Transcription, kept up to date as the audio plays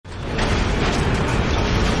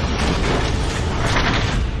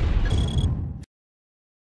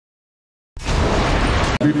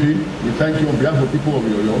BP, we thank you on behalf of people of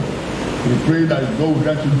Oyo. We pray that God will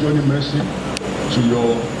grant you journey mercy to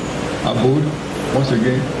your abode. Once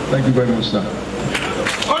again, thank you very much, sir.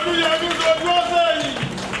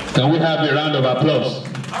 Can we have a round of applause?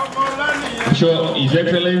 I'm sure His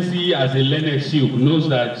Excellency, as a learned silk, knows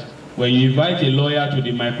that when you invite a lawyer to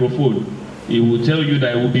the microphone, he will tell you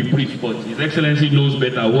that it will be brief, but His Excellency knows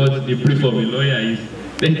better what the brief of a lawyer is.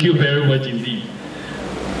 Thank you very much indeed.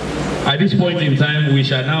 At this point in time, we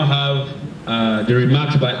shall now have the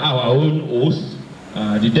remarks by our own host,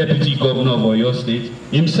 the Deputy Governor of Oyo State,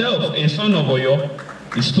 himself a son of Oyo,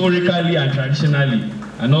 historically and traditionally,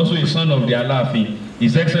 and also a son of the Alaafin,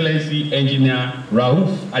 His Excellency Engineer Rauf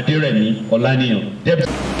Aderemi Olaniyan.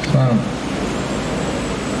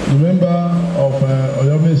 The member of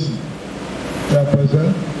Oyo Mesi, they are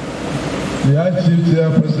present, the High Chief they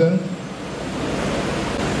are present,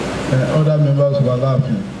 and other members of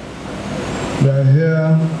Alaafin. We are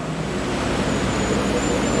here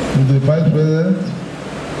with the Vice President.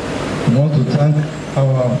 We want to thank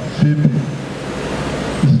our VP.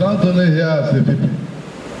 It's not only here as a VP.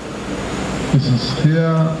 This is here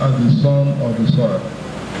as the son of the soil.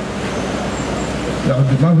 It has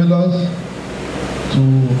been marvelous to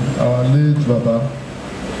our late Baba.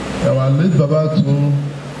 Our late Baba too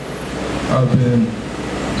has been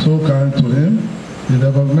so kind to him. He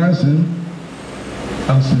recognized him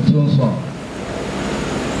as his own son.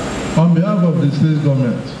 On behalf of the state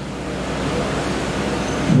government,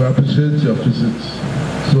 we appreciate your visit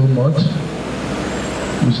so much.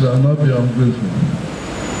 We shall not be ungrateful.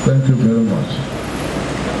 Thank you very much.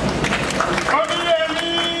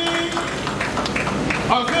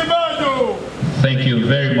 Thank you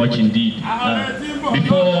very much indeed.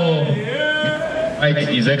 Before I invite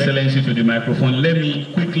His Excellency to the microphone, let me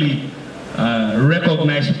quickly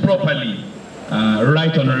recognize properly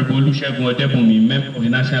Right Honorable Olusegun Odebunmi, member of the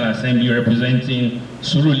National Assembly representing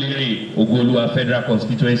Surulere Ogolua Federal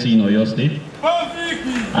Constituency in Oyo State.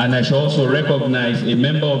 And I should also recognize a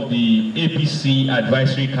member of the APC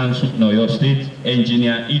Advisory Council in Oyo State,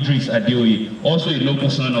 Engineer Idris Adeoye, also a local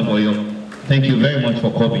son of Oyo. Thank you very much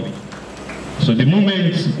for coming. So the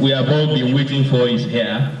moment we have all been waiting for is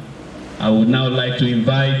here. I would now like to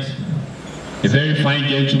invite a very fine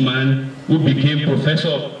gentleman who became Professor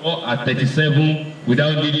of Law at 37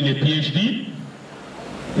 without needing a PhD,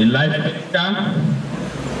 a life editor,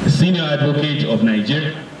 a senior advocate of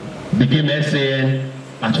Nigeria, became SAN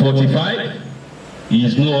at 45. He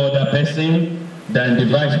is no other person than the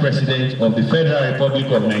Vice President of the Federal Republic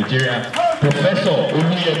of Nigeria, Professor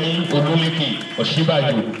Yemi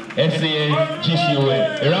Osibanjo, SAN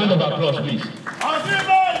GCON. A round of applause, please.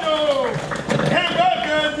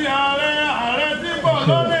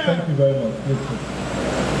 Thank you very much.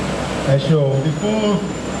 Sure. Before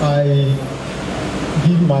I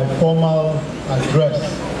give my formal address,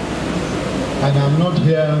 and I'm not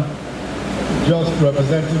here just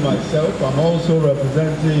representing myself, I'm also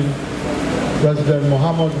representing President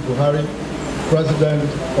Muhammadu Buhari, President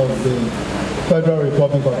of the Federal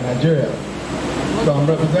Republic of Nigeria. So I'm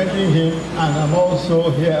representing him, and I'm also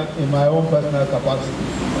here in my own personal capacity.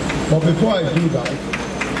 But before I do that,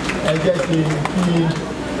 I jẹ́ kí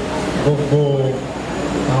gbogbo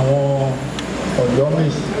àwọn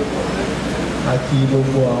Ọ̀yọ́mèsì àti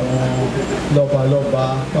gbogbo àwọn lọ́balọ́ba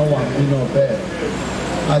tó wà nínú bẹ́ẹ̀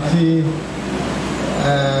àti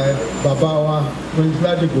bàbá wa Prince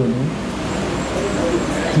Ladigonu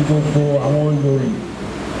ti gbogbo àwọn olórí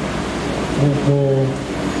gbogbo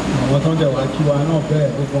àwọn tó ń dẹ̀ wá kí wa náà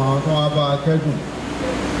bẹ́ẹ̀ gbogbo àwọn tó wá bá kẹ́dùn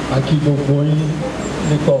àti gbogbo yín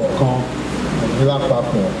ní kọ̀ọ̀kan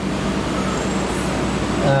lápapọ̀.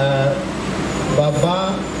 Bàbá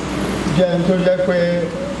jẹ́ ẹni tó jẹ́ pé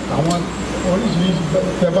àwọn oríṣiríṣi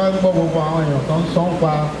tẹ bá ń gbọ́ gbogbo àwọn èèyàn tó ń sọ ń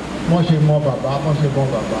pa wọ́n ṣe mọ bàbá wọ́n ṣe mọ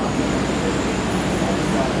bàbá.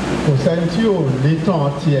 Kò sẹ́ni tí ò ní tàn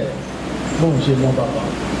tiẹ̀ bóun ṣe mọ bàbá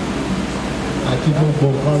àti gbogbo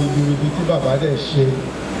nǹkan ribiribi tí bàbá dẹ̀ ṣe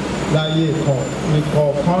láyé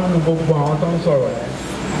ìkọ̀ọ̀kan nínú gbogbo àwọn tó ń sọ̀rọ̀ yẹn.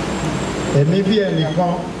 Èmi bí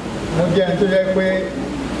ẹnìkan mo jẹ́ ẹni tó yẹ pé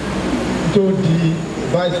tó di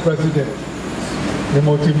vice president ni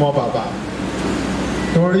mo ti mọ bàbá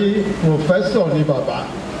torí professor ni bàbá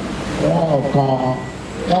wọn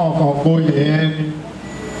kàn gboyè yẹn ni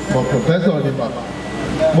but professor ni bàbá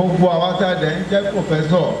gbogbo àwọn tá a dẹ̀ ń jẹ́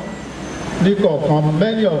professor ní kọ̀ọ̀kan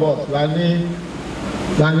many of us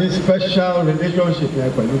la ní special relationship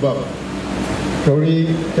yẹn pẹ̀lú bàbá torí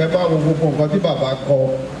tẹ́ bá wo gbogbo nǹkan tí bàbá kọ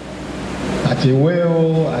àti ìwé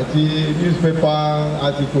o àti newspaper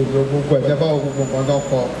àti gbogbo ẹ̀ tẹ́ bá wo gbogbo nǹkan tó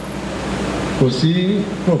kọ kò sí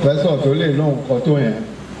professor tó lè lóhùn kan tó yẹn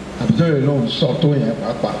àbí tó lè lóun sọ tó yẹn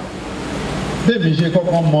pàápàá bẹ́ẹ̀mi ṣe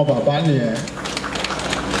kọ́kọ́ mọ bàbá nìyẹn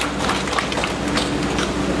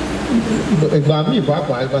ìgbà míì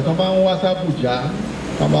pàápàá ìgbà tó bá ń wá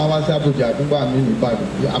sábùjá nígbà míì nìbàdàn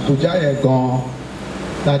Àbújá yẹn gan-an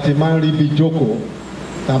láti máa ń rí bí jókòó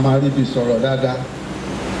tá a máa rí bí sọ̀rọ̀ dáadáa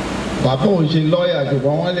bàbá òun ṣe lọ́ọ̀yà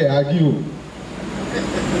ṣùgbọ́n wọ́n lè argue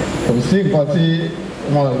kò sí nǹkan tí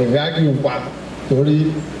wọ́n lè argue pa torí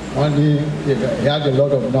wọ́n ní he had a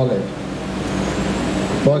lot of knowledge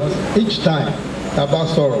but each time tá a bá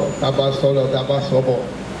sọ̀rọ̀ tá a bá sọ̀bọ̀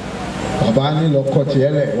bàbá nílò kọ́tì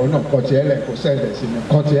ẹlẹ̀ wọn náà kọ́tì ẹlẹ̀ kò sẹ́ẹ̀dẹ̀ sí mi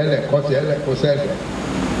kọ́tì ẹlẹ̀ kò sẹ́ẹ̀dẹ̀.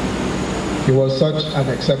 He was such an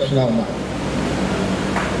exceptional man.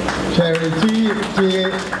 ṣẹ̀rì tí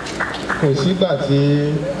kò sígbà tí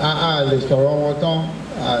a lè sọ̀rọ̀ wọn tán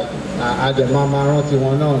àdèmọ́ máa rántí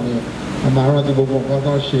wọn náà ni a máa rántí gbogbo nǹkan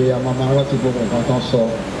tán ṣe a máa rántí gbogbo nǹkan tán sọ.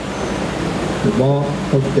 ṣùgbọ́n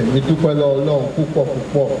èmi dúpẹ́ lọ́wọ́ Ọlọ́run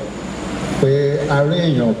púpọ̀ pé a rí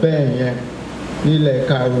èèyàn bẹ́ẹ̀ yẹn nílẹ̀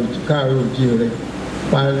káàró-o-jíire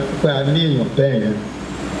pé a ní èèyàn bẹ́ẹ̀ yẹn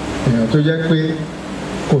èèyàn tó jẹ́ pé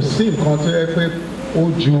kò sí nǹkan tó jẹ́ pé ó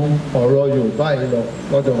ju ọ̀rọ̀ Yorùbá yìí lọ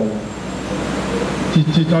lọ́dọ̀ wọn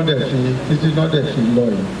títí tán dẹ̀ fi lọ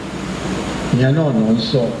yìí ìyẹn náà ló ń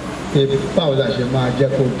sọ pé báwo la ṣe máa jẹ́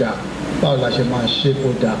kó dáa báwo la ṣe máa ṣe kó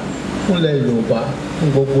dáa fúnlẹ̀ Yorùbá fún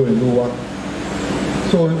gbogbo ìlú wa.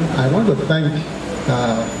 So I want to thank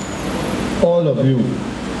all of you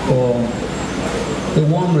for the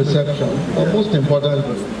warm reception, but most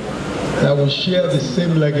importantly, that we share the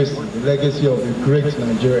same legacy, the legacy of a great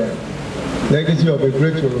Nigerian, legacy of a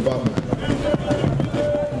great Yoruba man.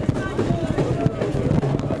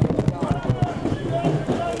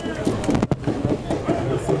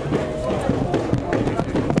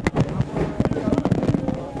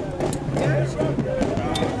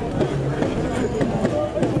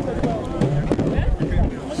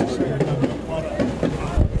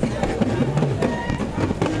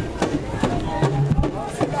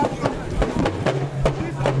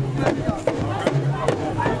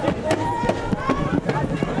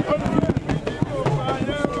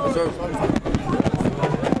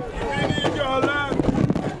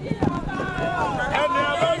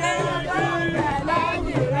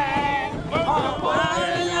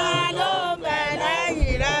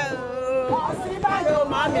 Osibanjo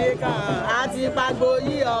Mamika àti Pagbo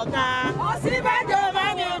yí ọ̀ka.